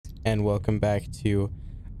and welcome back to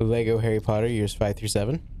Lego Harry Potter years 5 through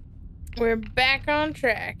 7. We're back on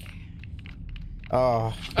track.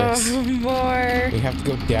 Oh, More. we have to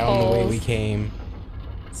go down the way we came.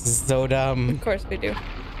 This is so dumb. Of course we do.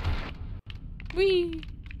 Whee!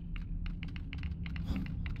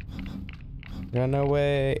 Run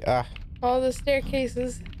away. Ah. All the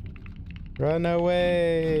staircases. Run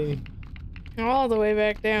away. All the way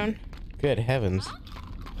back down. Good heavens.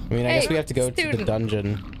 I mean, I guess we have to go to the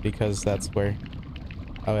dungeon because that's where...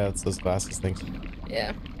 Oh, yeah, that's those glasses things.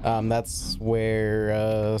 Yeah. That's where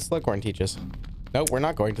Slughorn teaches. Nope, we're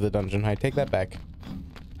not going to the dungeon. I take that back.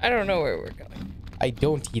 I don't know where we're going. I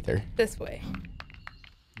don't either. This way.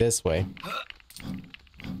 This way.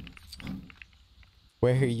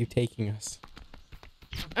 Where are you taking us?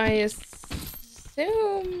 I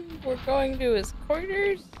assume we're going to his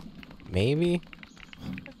quarters? Maybe?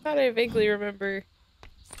 I thought I vaguely remember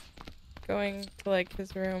going to, like,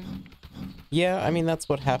 his room. Yeah, I mean, that's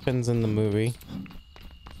what happens in the movie.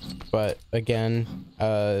 But, again,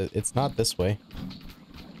 it's not this way.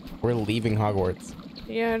 We're leaving Hogwarts.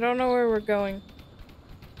 Yeah, I don't know where we're going.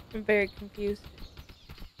 I'm very confused.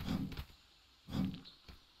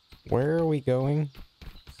 Where are we going,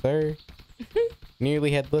 sir?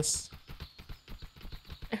 Nearly headless?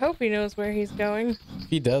 I hope he knows where he's going. If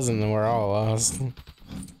he doesn't, then we're all lost.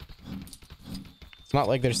 It's not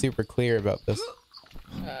like they're super clear about this.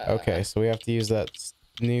 Okay, so we have to use that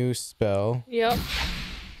new spell. Yep.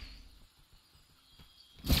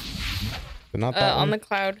 But not that on one? the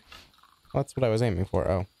cloud. Well, that's what I was aiming for.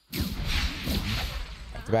 Oh.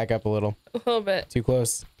 Have to back up a little. A little bit. Too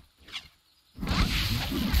close.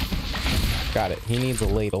 Got it. He needs a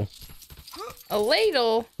ladle. A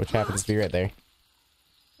ladle? Which happens to be right there.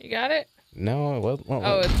 You got it? No, it won't.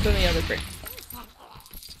 Oh, it's in the other brick.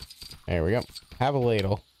 There we go. Have a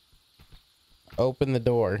ladle. Open the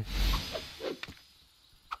door.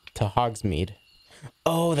 To Hogsmeade.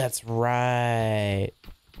 Oh, that's right.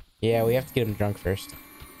 Yeah, we have to get him drunk first.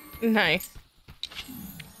 Nice.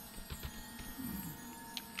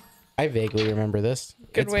 I vaguely remember this.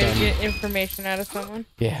 Good way to get information out of someone.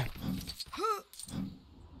 Yeah.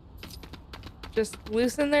 Just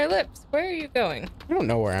loosen their lips. Where are you going? I don't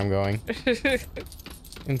know where I'm going.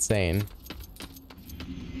 Insane.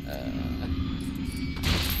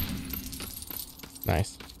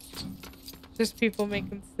 Nice. Just people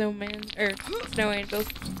making snowmen or snow angels.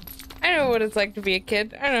 I know what it's like to be a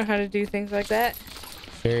kid. I know how to do things like that.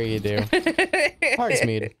 Sure you do.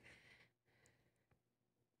 Hogsmeade.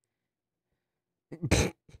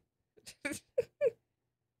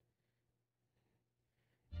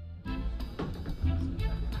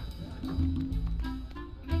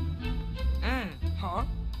 Huh?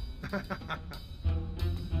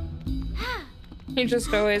 He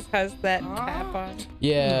just always has that cap on.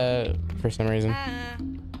 Yeah, for some reason.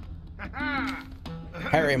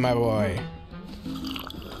 Harry, my boy.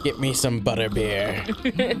 Get me some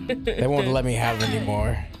butterbeer. They won't let me have any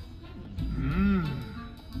more.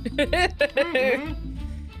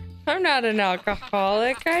 I'm not an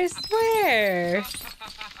alcoholic, I swear.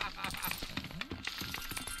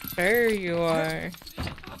 Sure you are.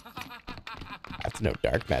 I have to know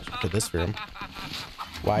dark magic for this room.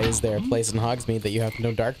 Why is there a place in Hogsmeade that you have to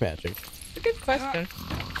know dark magic? It's a good question.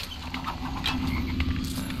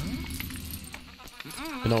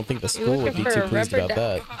 I don't think the school would be too pleased about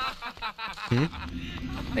that.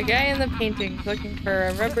 The guy in the painting's looking for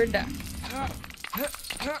a rubber duck.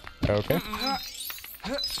 Okay.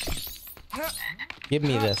 Give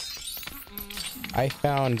me this. I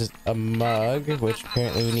found a mug, which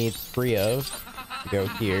apparently we need 3 of. Go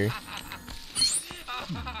here.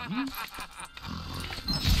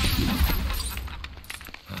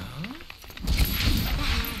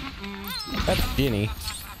 That's Ginny.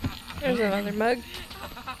 There's another mug.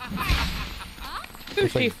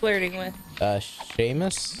 Who's she flirting with?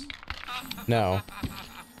 Seamus? No.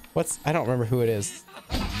 I don't remember who it is.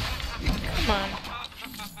 Come on.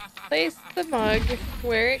 Place the mug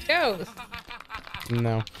where it goes.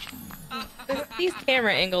 No. These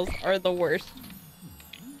camera angles are the worst.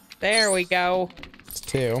 There we go. It's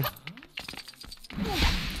 2.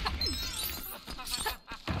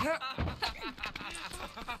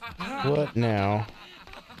 What now?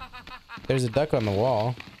 There's a duck on the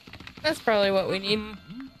wall. That's probably what we need.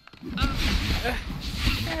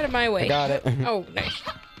 Get out of my way. I got it. Oh, nice.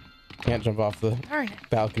 Can't jump off the Darn it.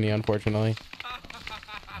 balcony, unfortunately.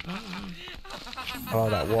 Oh,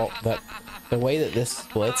 that wall. The way that this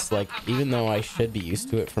splits, like, even though I should be used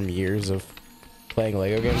to it from years of playing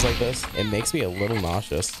Lego games like this, it makes me a little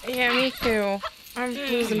nauseous. Yeah, me too. I'm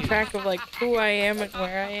losing track of, like, who I am and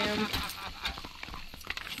where I am.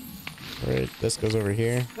 Right, this goes over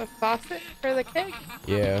here. The faucet for the keg?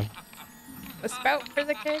 Yeah. The spout for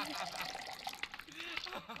the keg?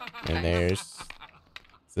 And there's...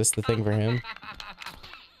 Is this the thing for him?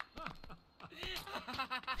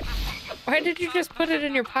 Why did you just put it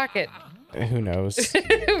in your pocket? Who knows?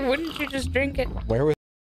 Wouldn't you just drink it? Where was...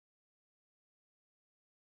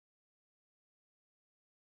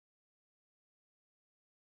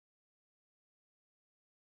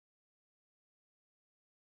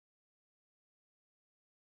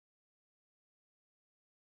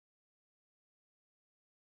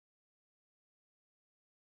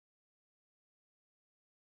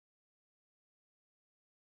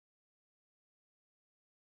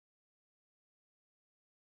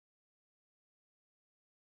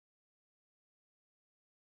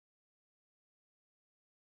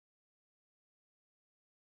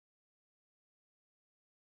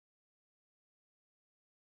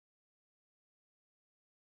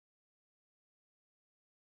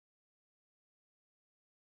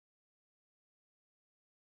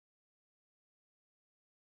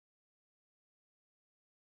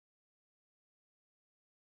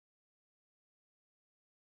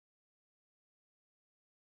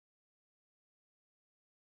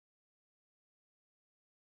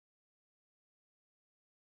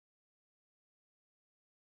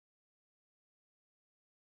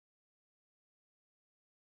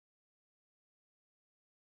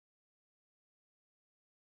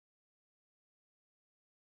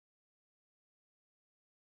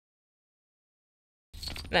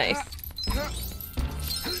 Nice.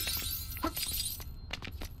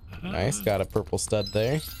 Nice, got a purple stud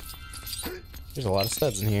there. There's a lot of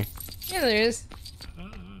studs in here. Yeah, there is.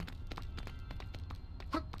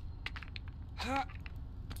 So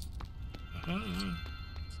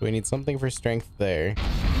we need something for strength there.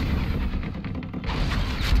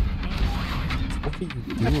 What are you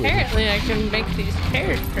doing? Apparently I can make these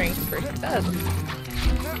chairs strength for studs.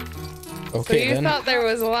 So Okay, you then. thought there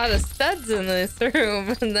was a lot of studs in this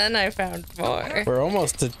room, and then I found more. We're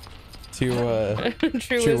almost to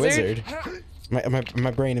True wizard?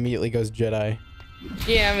 My brain immediately goes Jedi.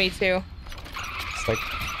 Yeah, me too. It's like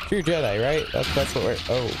true Jedi, right? That's what we're.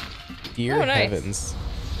 Oh, dear Oh, nice. heavens!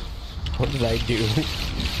 What did I do?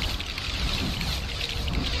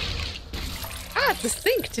 Ah, it's a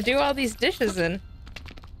sink to do all these dishes in.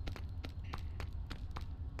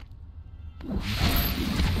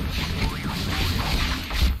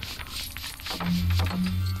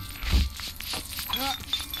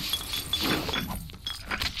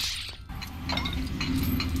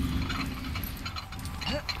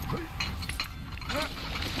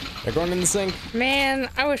 They're going in the sink. Man,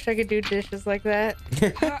 I wish I could do dishes like that.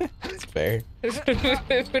 It's fair.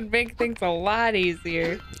 It would make things a lot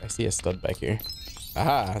easier. I see a stud back here.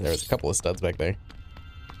 Aha! There was a couple of studs back there.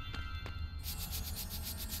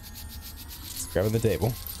 Let's grab the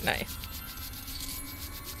table. Nice.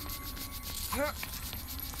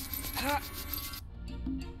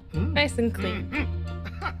 Nice and clean.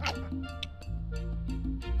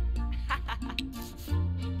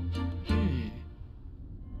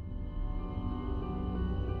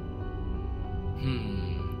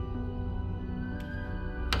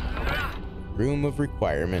 Room of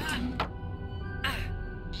requirement.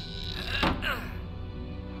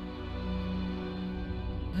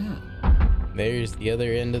 There's the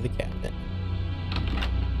other end of the cabinet.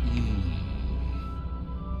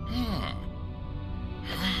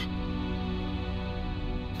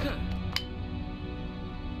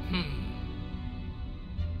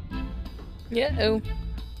 Yeah. Oh.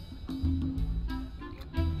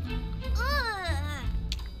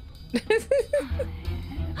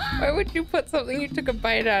 Why would you put something you took a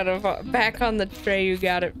bite out of back on the tray you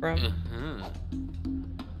got it from?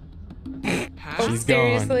 Oh, She's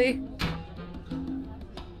seriously?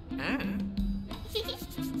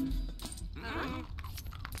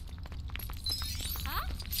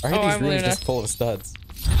 Why are Oh, these I'm rooms Luna. just full of studs?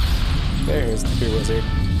 There's the true wizard.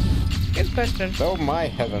 Good question. Oh my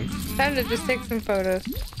heavens. Time to just take some photos.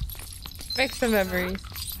 Make some memories.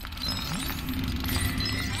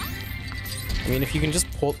 I mean, if you can just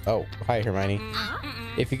pull... Oh, hi, Hermione.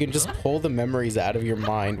 If you can just pull the memories out of your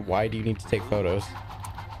mind, why do you need to take photos?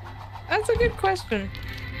 That's a good question.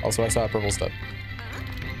 Also, I saw a purple stud.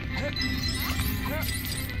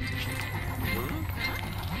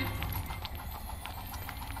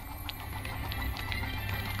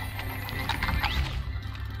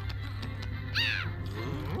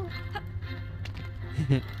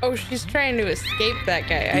 Oh, she's trying to escape that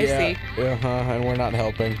guy. I see. Uh-huh, and we're not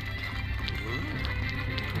helping.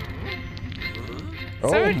 Oh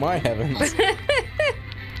Sorry. my heavens.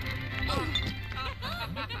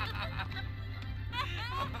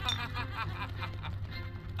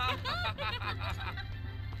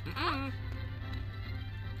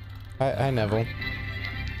 Hi, Neville.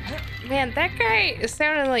 Man, that guy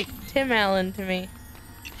sounded like Tim Allen to me.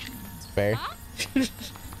 It's fair.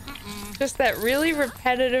 Just that really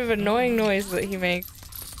repetitive, annoying noise that he makes.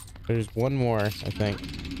 There's one more, I think.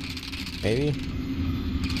 Maybe?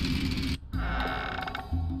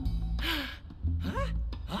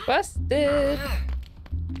 Busted.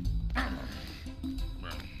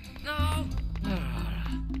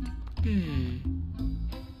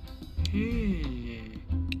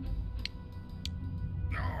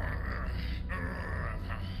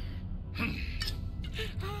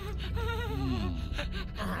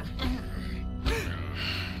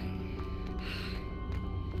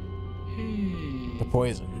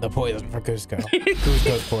 The poison for Cusco.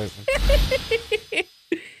 Cusco's poison.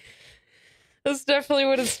 That's definitely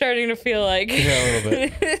what it's starting to feel like. Yeah, a little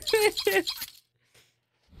bit.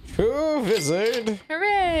 True wizard.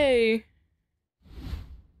 Hooray!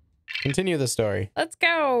 Continue the story. Let's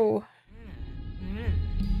go.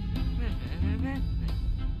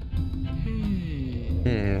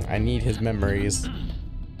 I need his memories.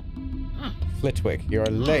 Flitwick, you're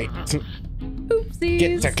late. Oopsies.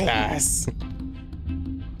 Get to class.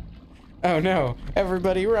 Oh no,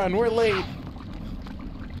 everybody run, we're late.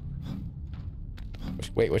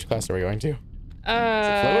 Wait, which class are we going to? Is it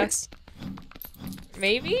Flitwick's?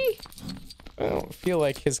 Maybe? I don't feel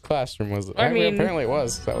like his classroom was. I mean, apparently it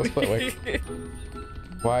was. That was Flitwick.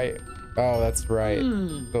 Why? Oh, that's right.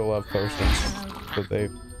 The love potions. But they.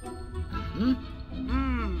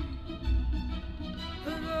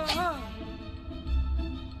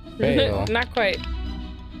 Fail. Not quite.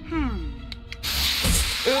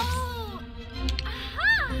 Oops.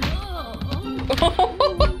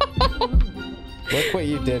 Look what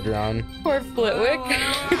you did, Ron. Poor Flitwick.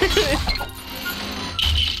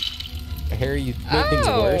 Harry, you made things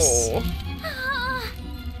worse.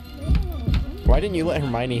 Why didn't you let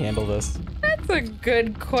Hermione handle this? That's a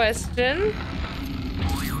good question.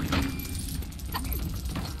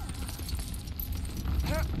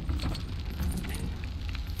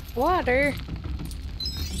 Water.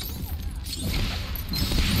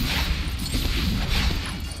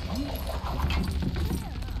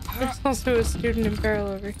 There's also a student in peril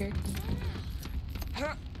over here.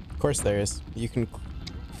 Of course there is. You can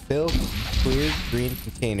fill clear green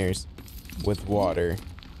containers with water.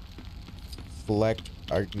 Select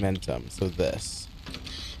Augmentum. So this.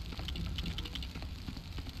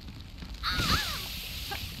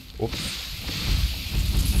 Whoops.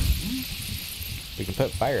 We can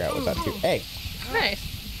put fire out with that too. Hey! Nice.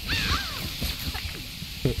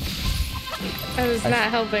 That is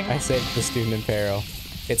not helping. I saved the student in peril.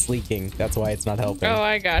 It's leaking. That's why it's not helping. Oh,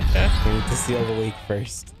 I gotcha. We need to seal the leak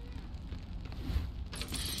first.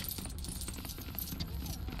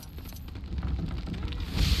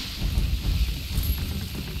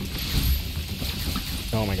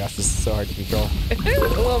 Oh my gosh, this is so hard to control. A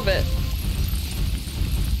little bit.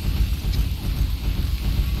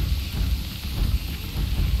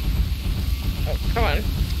 Oh, come on.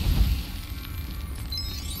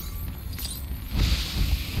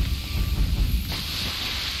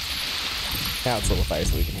 Now it's a little fire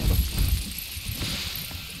so we can handle.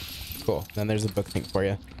 Cool. Then there's a book thing for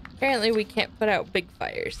you. Apparently we can't put out big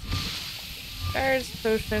fires. Stars,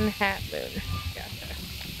 potion, hat, moon. Gotcha.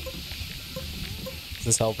 Is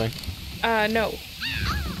this helping? No.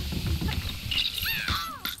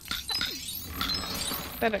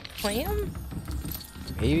 Is that a clam?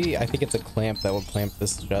 Maybe. I think it's a clamp that will clamp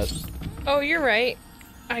this shut. Oh, you're right.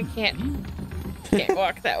 I can't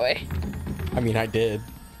walk that way. I mean, I did.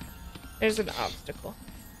 There's an obstacle.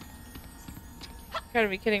 Gotta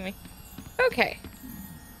be kidding me. Okay.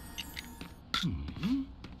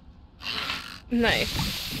 Nice.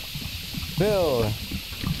 Fill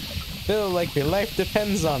like your life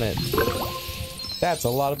depends on it. That's a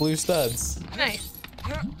lot of blue studs. Nice.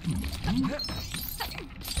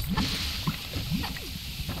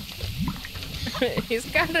 He's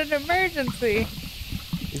got an emergency.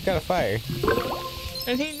 He's got a fire.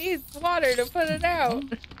 And he needs water to put it out.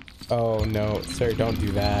 Oh no, sir, don't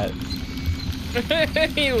do that.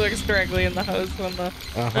 He looks directly in the hose when the...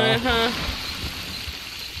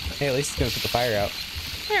 Hey, at least he's gonna put the fire out.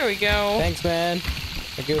 There we go. Thanks, man.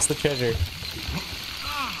 Now give us the treasure.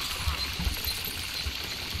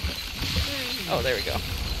 Oh, there we go.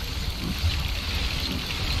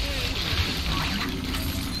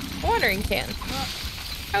 Watering can.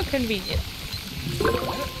 How convenient.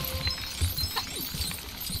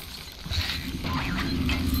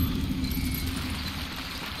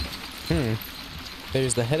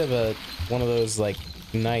 There's the head of one of those like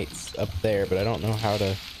knights up there, but I don't know how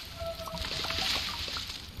to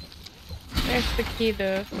There's the key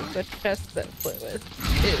to the chest that Flit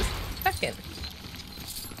is stuck in.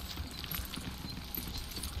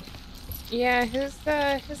 Yeah, his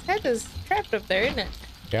head is trapped up there, isn't it?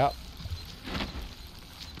 Yep.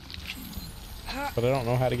 But I don't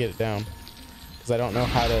know how to get it down. Because I don't know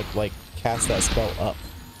how to, like, cast that spell up.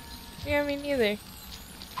 Yeah, me neither.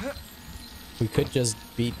 We could just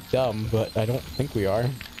be dumb, but I don't think we are.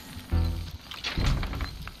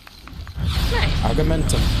 Nice.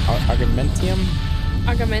 Augmentum. Augmentium?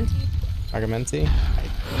 Augmenti. Augmenti?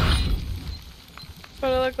 That's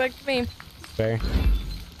what it looked like to me. Fair.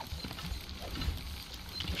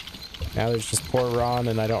 Now there's just poor Ron,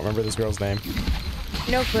 and I don't remember this girl's name.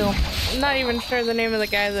 No clue. I'm not even sure the name of the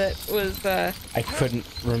guy that was I couldn't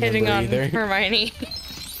hitting remember on either. Hermione.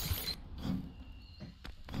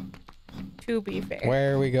 To be fair.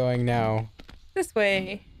 Where are we going now? This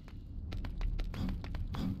way.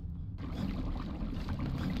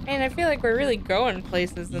 Man, I feel like we're really going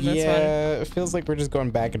places in this one. Yeah, it feels like we're just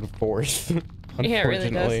going back and forth. Yeah, it really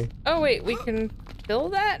Unfortunately. does. Oh wait, we can kill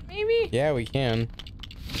that maybe? Yeah, we can.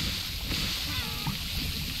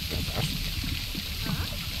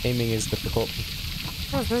 Aiming is difficult.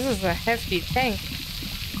 Oh, this is a hefty tank.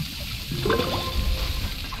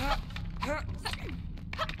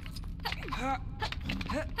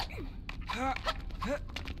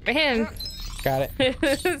 Man, Got it.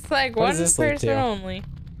 it's like What one does this lead person to? only.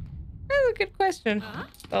 That's a good question.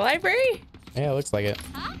 The library? Yeah, it looks like it.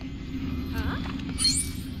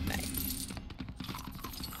 Nice.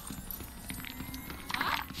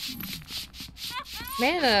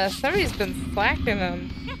 Man, somebody's been slacking on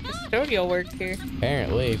custodial work here.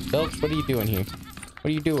 Apparently. Phillips, what are you doing here? What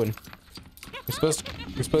are you doing?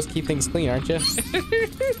 You're supposed to keep things clean, aren't you?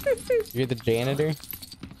 You're the janitor?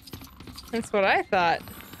 That's what I thought.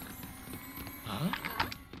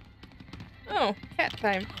 Oh, cat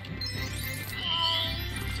time.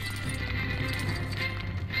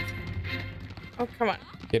 Oh, come on.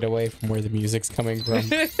 Get away from where the music's coming from.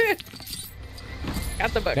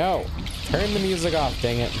 Got the book. No! Turn the music off,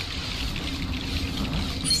 dang it.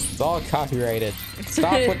 It's all copyrighted.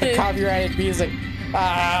 Stop with the copyrighted music.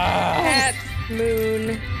 Ah! Cat,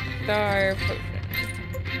 moon, star, potion.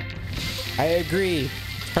 I agree.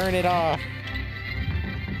 Turn it off.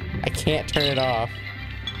 I can't turn it off.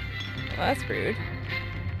 Well, that's rude.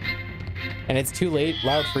 And it's too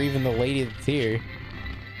loud for even the lady that's here.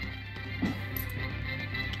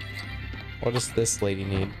 What does this lady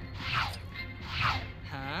need?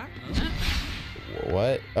 Huh?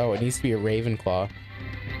 What? Oh, it needs to be a Ravenclaw.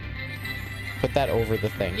 Put that over the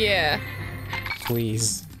thing. Yeah.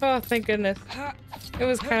 Please. Oh, thank goodness. It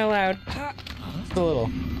was kind of loud. Just a little.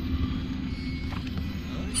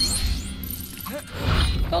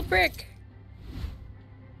 Gold brick.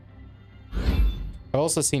 I've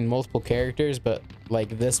also seen multiple characters, but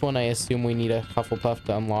like this one, I assume we need a Hufflepuff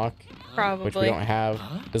to unlock. Probably. Which we don't have.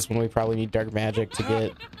 This one we probably need dark magic to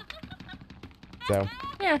get. So.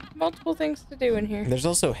 Yeah, multiple things to do in here. There's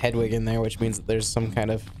also Hedwig in there, which means that there's some kind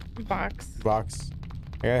of box.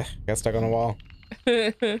 Yeah, got stuck on a wall.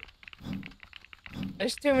 There's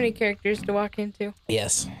too many characters to walk into.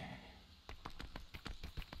 Yes.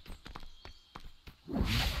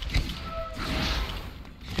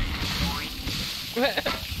 Okay,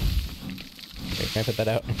 can I put that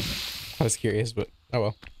out? I was curious, but oh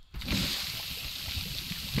well.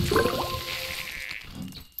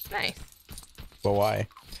 Nice. Well, why?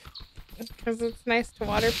 Because it's nice to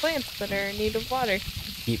water plants that are in need of water.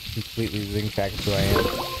 Keep completely losing track of who I am.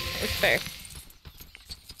 It's fair.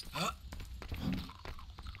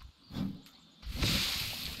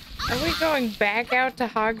 Are we going back out to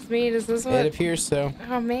Hogsmeade? Is this what? It appears so.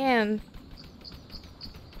 Oh man.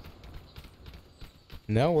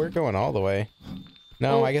 No, we're going all the way.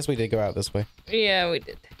 No, Oh. I guess we did go out this way. Yeah, we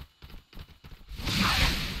did.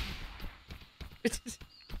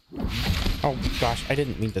 Oh gosh, I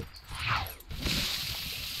didn't mean to.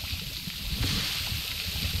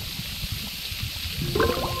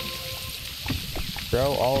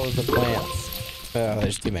 Grow all of the plants. Oh,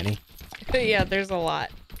 there's too many. Yeah, there's a lot.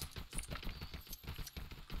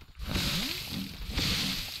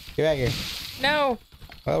 Get back here. No.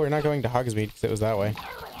 Well, we're not going to Hogsmeade because it was that way.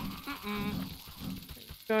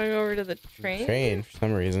 Going over to the train. Train for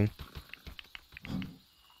some reason.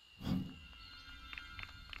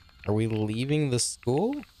 Are we leaving the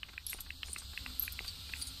school?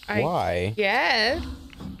 Why? Yes.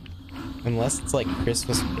 Unless it's like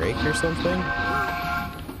Christmas break or something?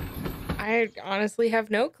 I honestly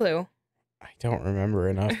have no clue. I don't remember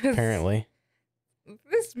enough, apparently.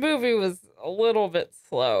 This movie was a little bit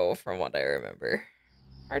slow from what I remember.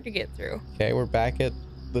 Hard to get through. Okay, we're back at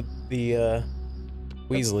the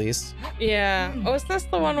Weasleys. Yeah. Oh, is this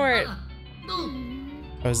the one where it...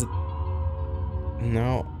 Oh, is it?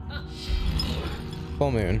 No.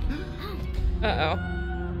 Full moon. Uh-oh.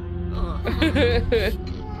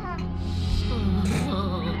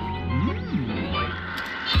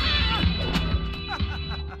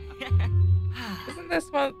 Isn't this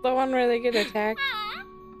one the one where they get attacked?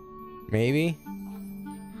 Maybe.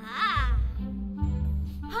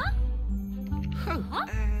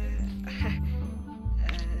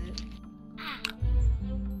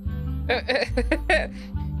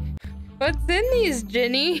 What's in these,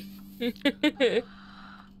 Jenny?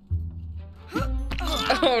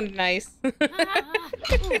 Oh, nice.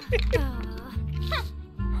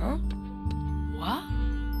 Huh? What?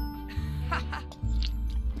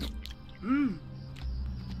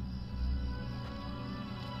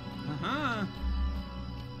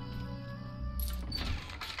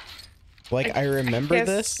 Like, I remember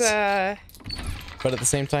Guess, this, but at the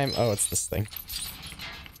same time, oh, it's this thing.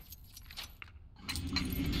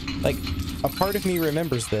 Like, a part of me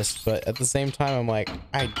remembers this, but at the same time, I'm like,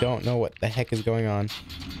 I don't know what the heck is going on.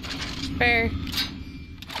 Fair.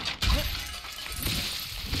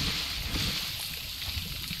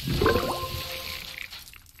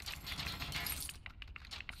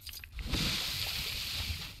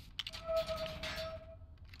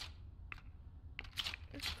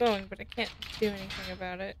 It's going, but I can't do anything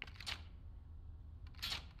about it.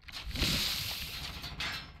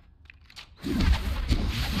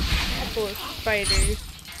 Couple of spiders.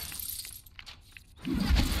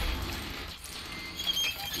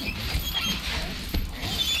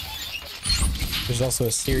 There's also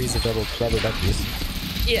a series of rubber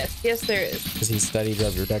duckies, Yes, yes there is. because he studied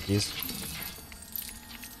rubber duckies.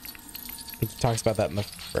 I think he talks about that in the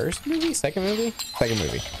first movie? Second movie? Second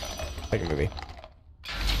movie. Second movie.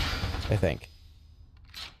 I think.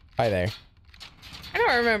 Hi there. I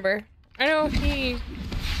don't remember. I know he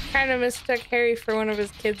kind of mistook Harry for one of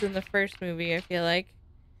his kids in the first movie, I feel like.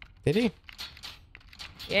 Did he?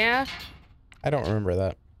 Yeah? I don't remember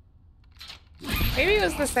that. Maybe it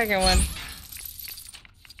was the second one.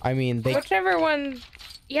 I mean, they... Whichever one...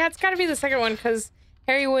 Yeah, it's gotta be the second one, because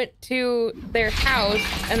Harry went to their house,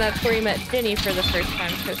 and that's where he met Ginny for the first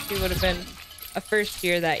time, because she would have been a first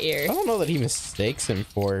year that year. I don't know that he mistakes him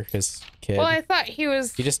for his kid. Well, I thought he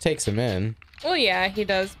was... He just takes him in. Well, yeah, he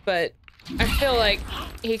does, but I feel like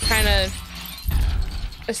he kind of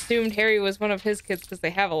assumed Harry was one of his kids, because they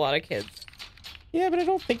have a lot of kids. Yeah, but I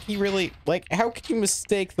don't think he really... Like, how could you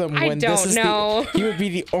mistake them I when don't this is know. he would be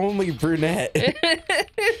the only brunette.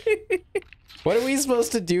 What are we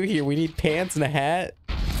supposed to do here? We need pants and a hat?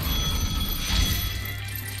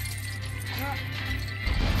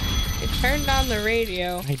 You turned on the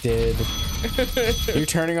radio. I did. You're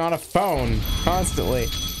turning on a phone constantly.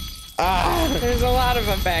 Ah! There's a lot of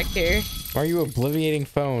them back here. Why are you obliviating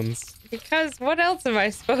phones? Because what else am I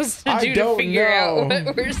supposed to I do don't to figure out know.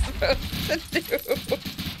 what we're supposed to do?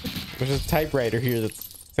 There's a typewriter here that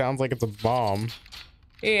sounds like it's a bomb.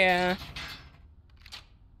 Yeah.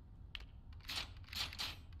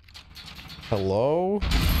 Hello?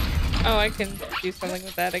 Oh, I can do something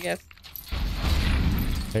with that, I guess.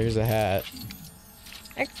 There's a hat.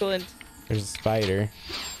 Excellent. There's a spider.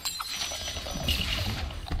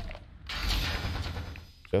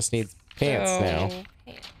 Just needs pants now.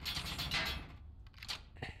 Pants.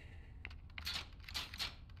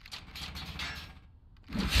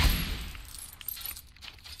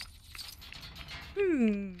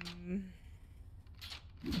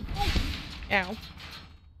 Ow.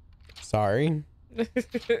 Sorry.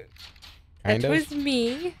 That Kind of. was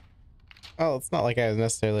me. Oh, it's not like I was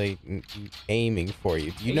necessarily aiming for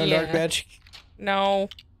you. Do you know dark Yeah. magic? No,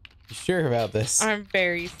 You sure about this? I'm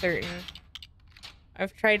very certain.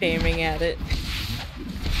 I've tried aiming at it.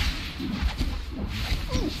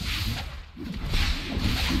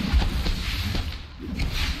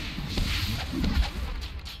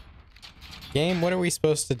 Game, what are we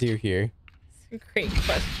supposed to do here? It's a great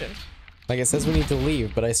question. Like, it says we need to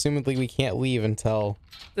leave, but I assumedly we can't leave until...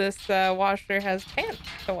 This washer has pants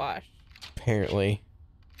to wash. Apparently.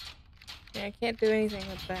 Yeah, I can't do anything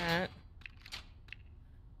with that.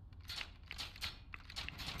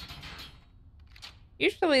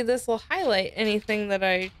 Usually this will highlight anything that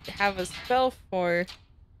I have a spell for.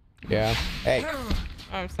 Yeah. Hey, Oh,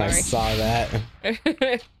 I'm I sorry. saw that.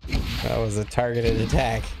 That was a targeted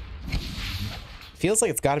attack. Feels like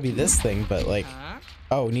it's got to be this thing, but like... Huh?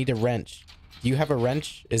 Oh, need a wrench. Do you have a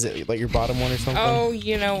wrench? Is it like your bottom one or something? Oh,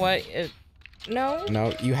 you know what? No?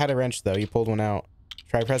 No, you had a wrench though. You pulled one out.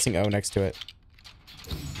 Try pressing O next to it.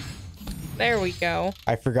 There we go.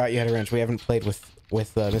 I forgot you had a wrench. We haven't played with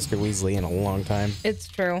with Mr. Weasley in a long time. It's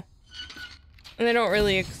true. And they don't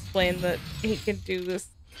really explain that he can do this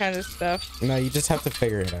kind of stuff. No, you just have to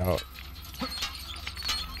figure it out.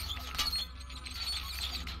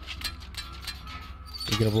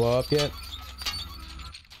 You gonna blow up yet?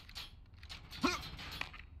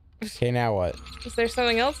 Okay, now what? Is there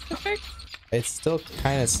something else to fix? It still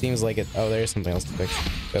kind of seems like it. Oh, there's something else to fix.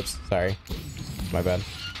 Oops, sorry. My bad.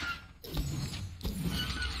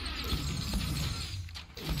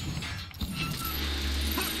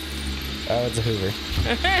 Oh, it's a Hoover.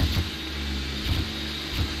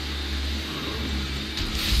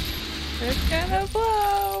 It's gonna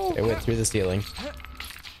blow. It went through the ceiling.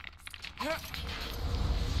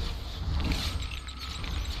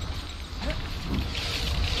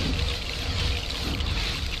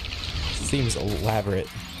 Seems elaborate.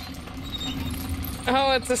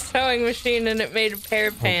 Oh, it's a sewing machine and it made a pair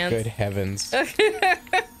of pants. Oh, good heavens.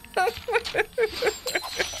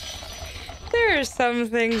 There are some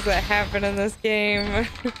things that happen in this game.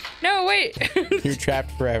 No, wait. You're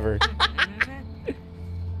trapped forever.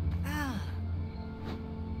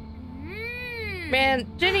 Man,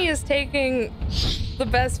 Ginny is taking the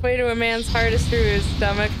best way to a man's heart is through his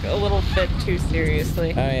stomach a little bit too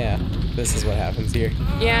seriously. Oh yeah, this is what happens here.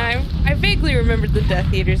 Yeah, I vaguely remembered the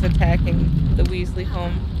Death Eaters attacking the Weasley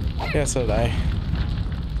home. Yeah, so did I.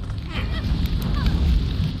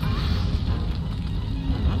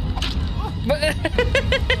 But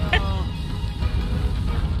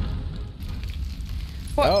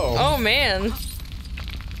what? Oh man.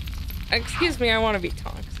 Excuse me, I want to be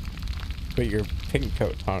Tonks. But you're pink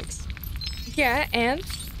coat Tonks. Yeah, and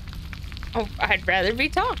oh, I'd rather be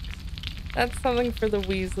Tonks. That's something for the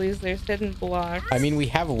Weasleys. There's hidden blocks. I mean, we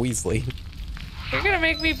have a Weasley. You're gonna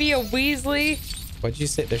make me be a Weasley? What'd you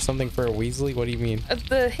say? There's something for a Weasley? What do you mean?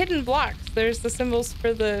 The hidden blocks. There's the symbols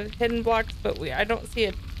for the hidden blocks, but I don't see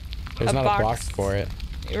it. There's not a box for it.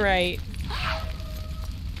 Right.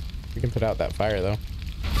 We can put out that fire though.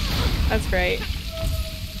 That's right.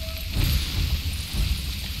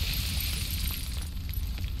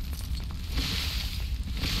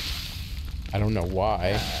 I don't know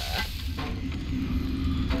why.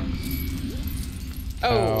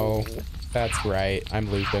 Oh. That's right.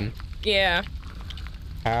 I'm looping. Yeah.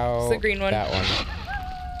 How? It's the green one. That one.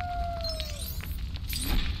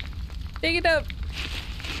 Dig it up.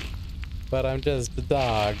 But I'm just a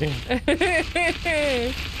dog.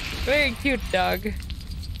 Very cute dog.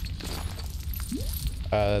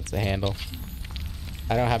 That's a handle.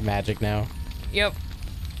 I don't have magic now. Yep.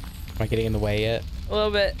 Am I getting in the way yet? A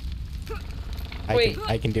little bit.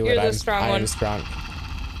 I can do you're it. the strong one. I'm strong.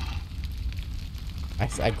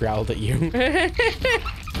 I growled at you. Oh, hey,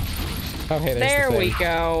 there's there the thing. we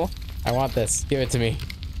go. I want this. Give it to me.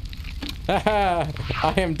 Haha!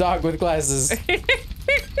 I am dog with glasses.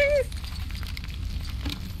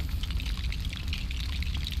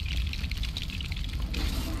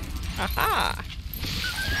 Aha!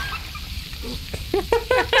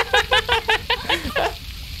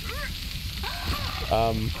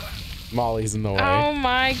 Molly's in the way. Oh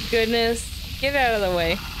my goodness. Get out of the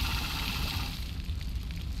way.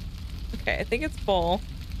 Okay, I think it's full.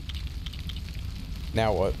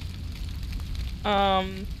 Now what? Now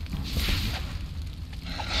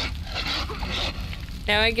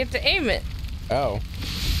I get to aim it. Oh.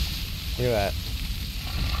 Look at that.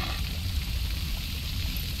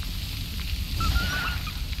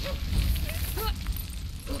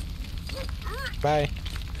 Bye.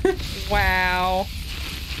 Wow.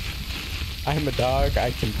 I'm a dog. I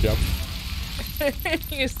can jump.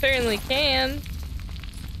 You certainly can.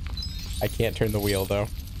 I can't turn the wheel though.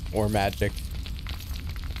 Or magic.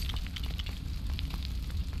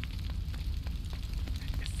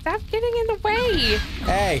 Stop getting in the way.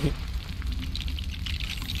 Hey!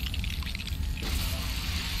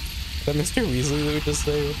 Is that Mr. Weasley that we just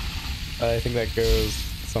saved? I think that goes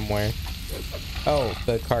somewhere. Oh,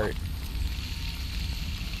 the cart.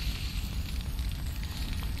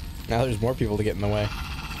 Now there's more people to get in the way.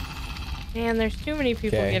 Man, there's too many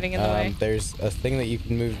people getting in the way. There's a thing that you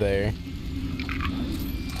can move there.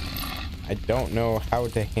 I don't know how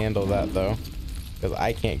to handle that though, because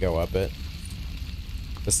I can't go up it.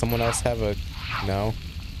 Does someone else have a... No?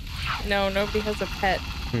 No, nobody has a pet.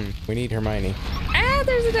 We need Hermione. Ah,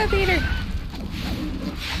 there's a Death Eater.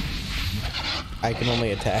 I can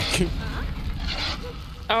only attack.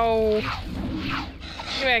 Oh.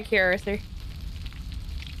 Get back here, Arthur.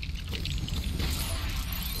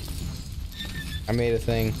 I made a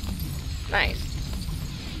thing. Nice.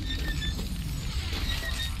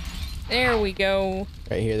 There we go.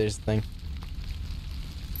 Right here, there's the thing.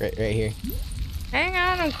 Right here. Hang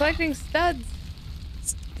on, I'm collecting studs.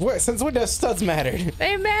 What? Since when does studs matter?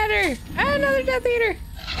 They matter. Ah, another Death Eater.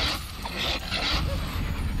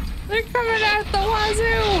 They're coming out the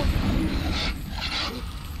wazoo.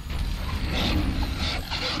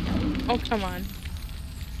 Oh, come on.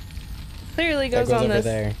 Clearly goes, that goes on over this.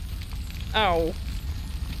 there. Oh.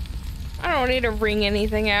 I don't need to ring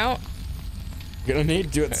anything out. You're gonna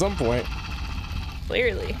need to at some point.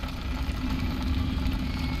 Clearly.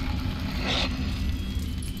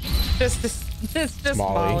 It's just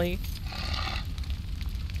Molly.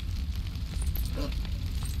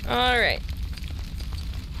 All right.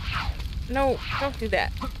 No, don't do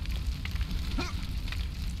that.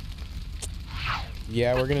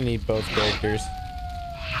 Yeah, we're gonna need both characters.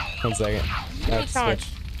 1 second. Let's switch.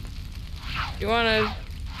 You wanna?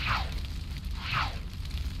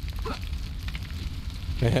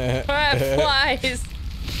 Flies.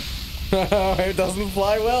 It doesn't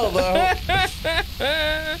fly well though.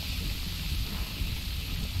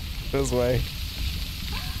 This way.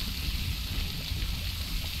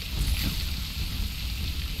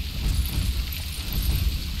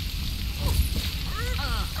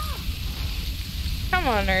 Come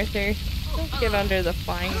on, Arthur. Don't get under the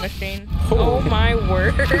flying machine. Oh my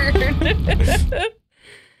word.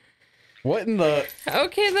 What in the?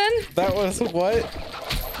 Okay then. That was what?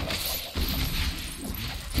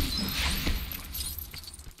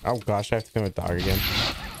 Oh gosh, I have to become a dog again.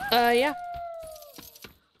 Yeah.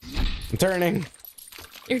 I'm turning.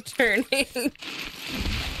 You're turning.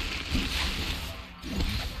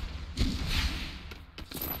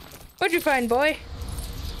 What'd you find, boy?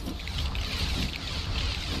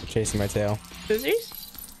 Chasing my tail. Scissors?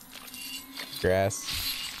 Grass.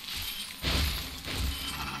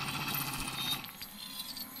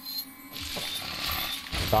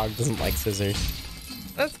 Dog doesn't like scissors.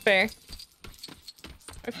 That's fair.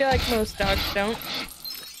 I feel like most dogs don't.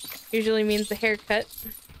 Usually means a haircut.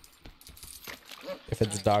 If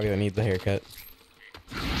it's a dog that needs a haircut.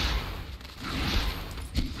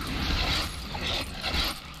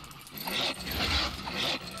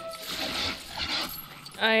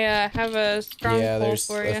 I have a strong Yeah, pull there's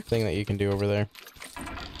for a you. thing that you can do over there.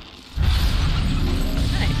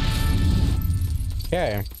 Nice.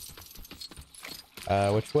 Okay.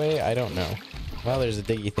 Which way? I don't know. Well, there's a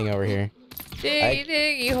diggy thing over here.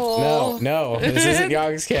 Diggy hole. No, this isn't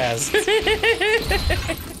Yogg's cast.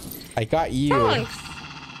 I got you. Thanks.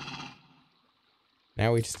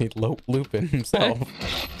 Now we just need Lupin himself.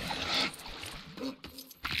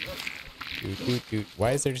 Doot.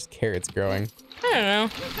 Why is there just carrots growing? I don't know.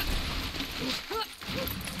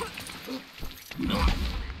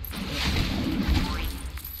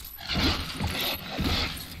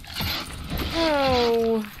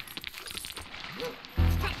 Oh.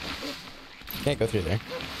 Can't go through there.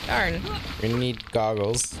 Darn. We're gonna need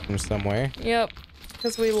goggles from somewhere. Yep.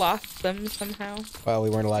 Because we lost them somehow. Well, we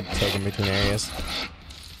weren't allowed to take them between areas.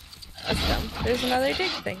 That's dumb. There's another dig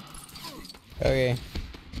thing. Okay.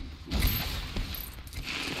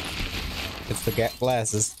 It's the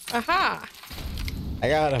glasses. Aha! I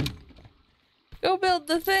got him. Go build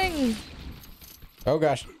the thing! Oh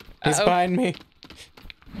gosh. He's Uh-oh. behind me.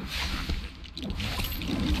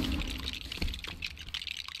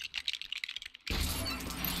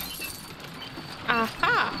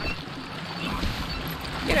 Aha!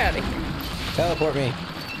 Get out of here. Teleport me.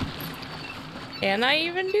 Can I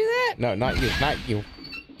even do that? No, not you. Not you.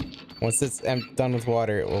 Once it's done with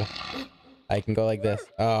water, it will... I can go like this.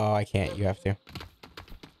 Oh, I can't. You have to.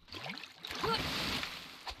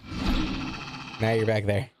 Now you're back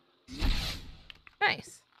there.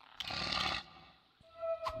 Nice.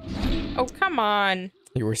 Oh, come on.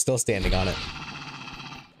 You were still standing on it.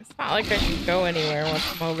 It's not like I can go anywhere once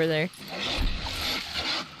I'm over there.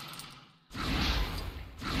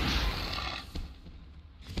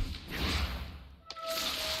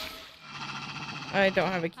 I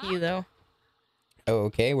don't have a key, though. Oh,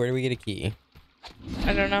 okay. Where do we get a key?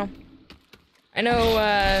 I don't know. I know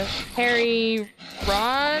Harry,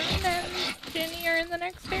 Ron, and Ginny are in the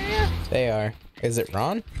next area. They are. Is it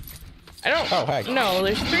Ron? I don't... Oh, heck. No,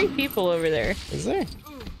 there's 3 people over there. Is there?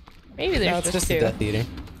 Maybe there's No, it's just 2. a Death Eater.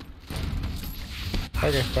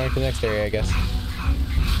 Okay, going to the next area, I guess.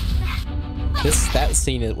 That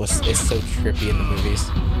scene is so trippy in the movies.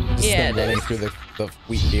 Just Yeah, them it running is. through the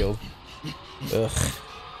wheat field. Ugh.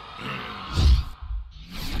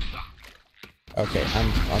 Okay,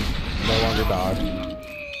 I'm no longer dog.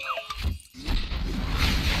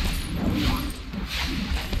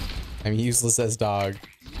 I'm useless as dog.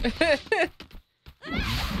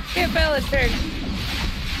 Get Bellatrix.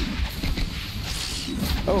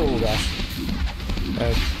 Oh gosh.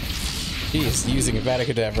 Geez, using a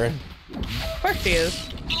Vaticadabra. Of course she is.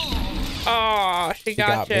 Oh, she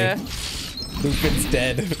got gotcha. me. Lupin's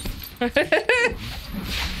dead.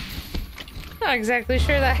 Not exactly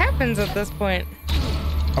sure that happens at this point.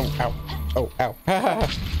 Oh, ow. Oh, ow.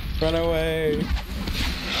 Run away.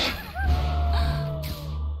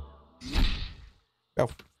 Oh.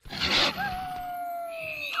 I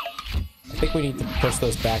think we need to push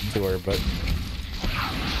those back to her, but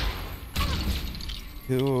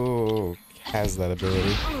who has that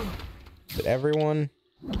ability? Is it everyone?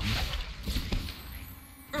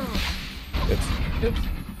 Oops.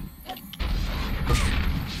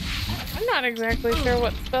 I'm not exactly sure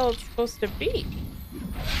what spell it's supposed to be.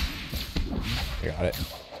 I got it.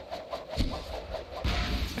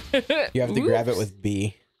 You have to grab it with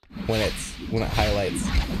B when it highlights.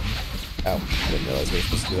 Oh, I didn't realize we were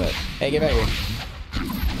supposed to do that. Hey, get back here.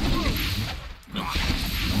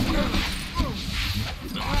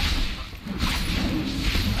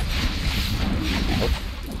 Oh.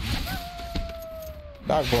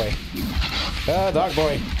 Dog boy. Dog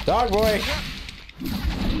boy. Dog boy.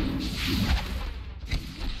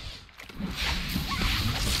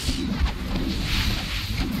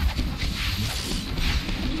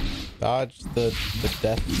 Dodge the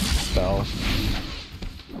death spell.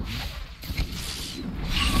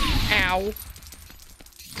 Ow.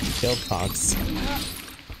 Killed Tonks.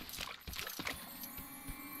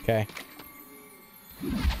 Okay.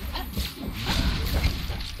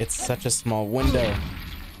 It's such a small window.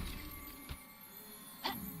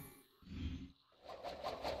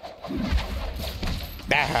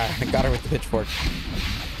 Ah, I got her with the pitchfork.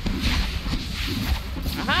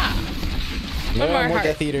 Aha. No One more more heart.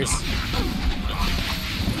 Death Eaters.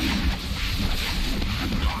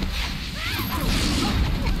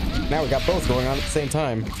 Now we got both going on at the same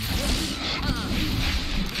time.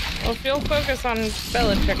 Well, if you'll focus on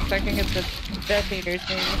Bellatrix, I can get the Death Eaters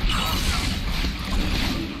maybe.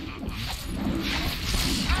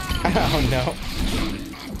 Oh no.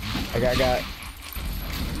 I got.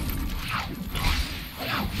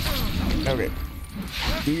 Okay.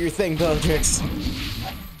 Do your thing, Bellatrix.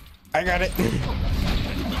 I got it.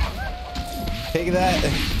 Take that.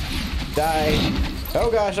 Die. Oh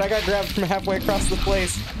gosh, I got grabbed from halfway across the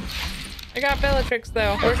place. I got Bellatrix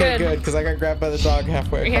though. We're Okay, good. good, because I got grabbed by the dog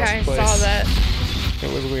halfway across Yeah, the place. I saw that.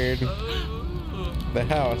 It was weird. The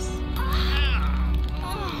house.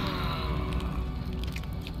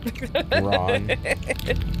 Ron.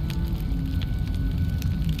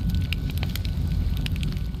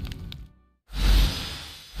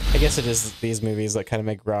 I guess it is these movies that kind of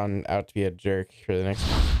make Ron out to be a jerk for the next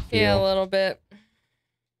few. Yeah, a little bit.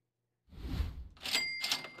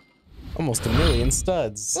 Almost 1 million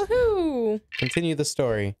studs. Woohoo! Continue the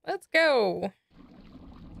story. Let's go.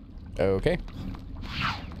 Okay.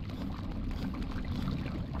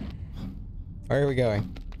 Where are we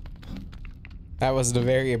going? That was a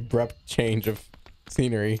very abrupt change of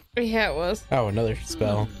scenery. Yeah, it was. Oh, another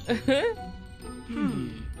spell.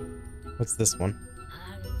 What's this one?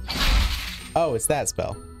 Oh, it's that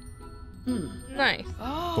spell. Nice.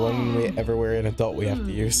 The one we ever we're an adult we have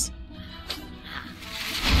to use.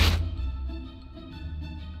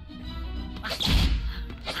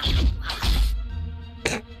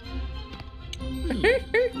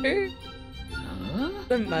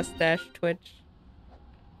 The mustache twitch.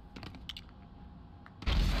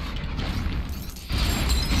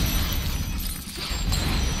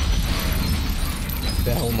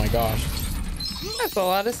 Oh my gosh. That's a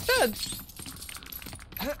lot of studs.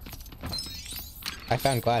 I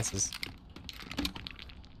found glasses.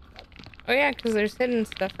 Oh yeah, because there's hidden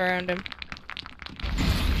stuff around him.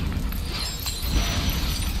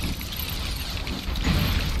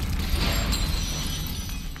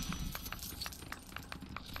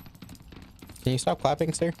 Can you stop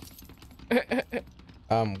clapping, sir?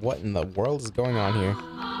 What in the world is going on here?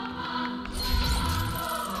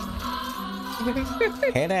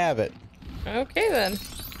 Can't have it. Okay then.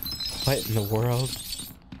 What in the world?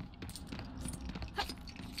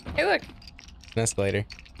 Hey look, An escalator.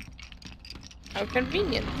 how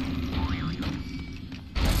convenient.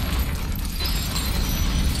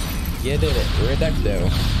 You did it. Reducto.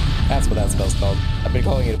 That's what that spell's called. I've been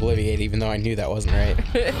calling it Obliviate even though I knew that wasn't right.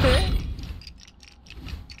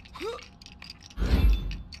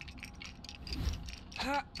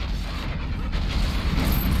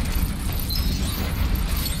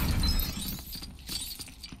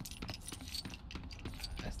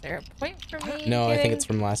 Is there a point for me? No, I think getting- it's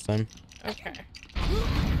from last time. Okay.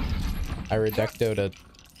 I reductoed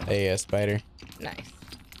a spider. Nice.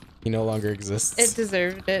 He no longer exists. It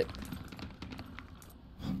deserved it.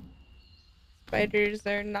 Spiders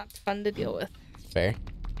are not fun to deal with. Fair.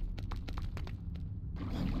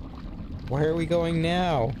 Where are we going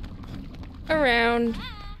now? Around.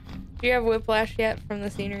 Do you have whiplash yet from the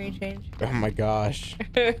scenery change? Oh my gosh.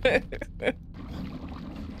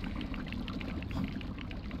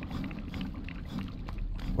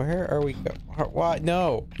 Where are we going? What?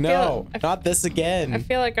 No, no, not this I again.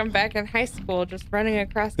 feel like I'm back in high school just running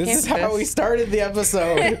across This campus. is how we started the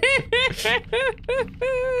episode.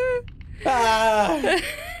 Ah!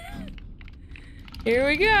 Here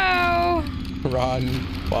we go. Ron,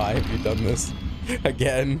 why have you done this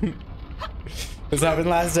again? This happened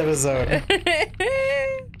last episode.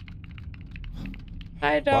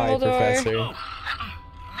 Hi, Why, Dumbledore. Professor?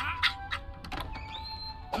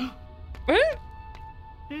 What?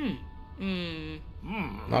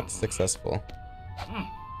 Not successful.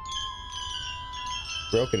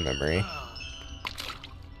 Broken memory.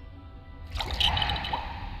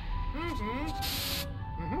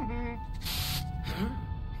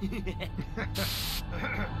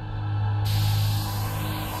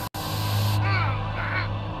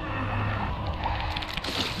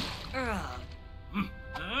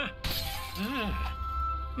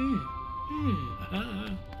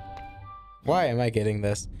 Why am I getting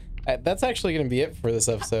this? That's actually going to be it for this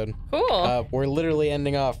episode. Cool. We're literally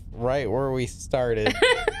ending off right where we started.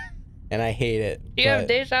 And I hate it. Do you have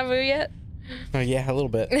deja vu yet? Oh, yeah, a little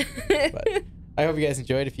bit. But I hope you guys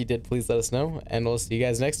enjoyed. If you did, please let us know. And we'll see you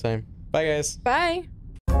guys next time. Bye, guys. Bye.